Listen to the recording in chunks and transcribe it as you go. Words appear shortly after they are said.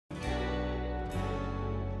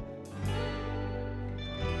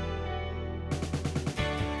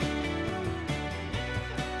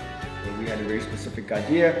had a very specific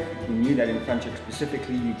idea. We knew that in Franschhoek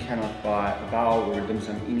specifically you cannot buy a bao or a dim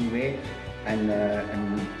sum anywhere,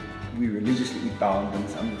 and we religiously eat bao and dim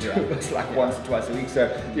sum. It's like once or twice a week. So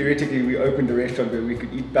theoretically, we opened a restaurant where we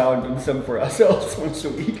could eat bao and dim sum for ourselves once a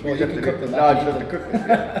week. Well, you can cook them. No, just have to cook them.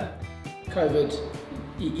 Yeah. COVID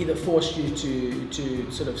either forced you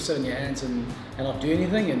to sort of sit on your hands and not do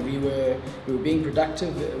anything, and we were being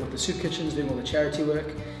productive with the soup kitchens, doing all the charity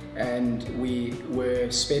work, and we were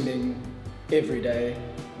spending every day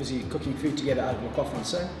busy cooking food together out of Le Coffre and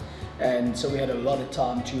So. And so we had a lot of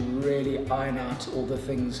time to really iron out all the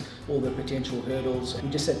things, all the potential hurdles. We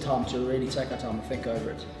just had time to really take our time and think over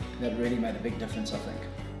it. And that really made a big difference, I think.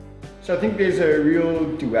 So I think there's a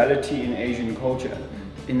real duality in Asian culture,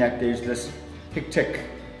 in that there's this hectic,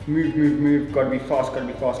 move, gotta be fast, gotta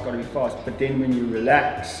be fast, gotta be fast. But then when you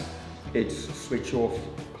relax, it's switch off,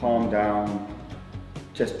 calm down,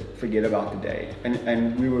 just forget about the day.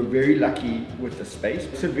 And we were very lucky with the space.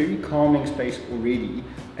 It's a very calming space already,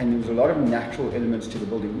 and there was a lot of natural elements to the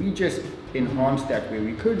building. We just enhanced that where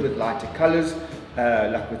we could with lighter colors,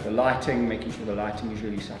 like with the lighting, making sure the lighting is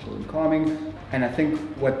really subtle and calming. And I think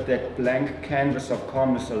what that blank canvas of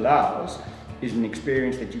calmness allows is an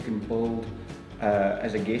experience that you can build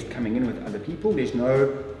as a guest coming in with other people. There's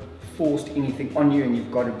no forced anything on you and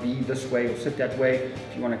you've got to be this way or sit that way.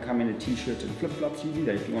 If you want to come in a t-shirt and flip-flops, you do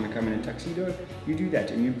that. If you want to come in a tuxedo, you do that,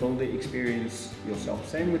 and you build the experience yourself.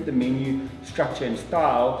 Same with the menu structure and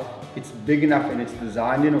style. It's big enough and it's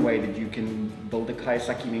designed in a way that you can build a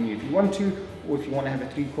kaisaki menu if you want to, or if you want to have a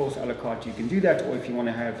 3-course a la carte, you can do that, or if you want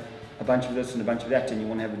to have a bunch of this and a bunch of that and you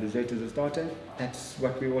want to have a dessert as a starter, that's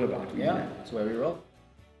what we're all about. Yeah, that's where we roll.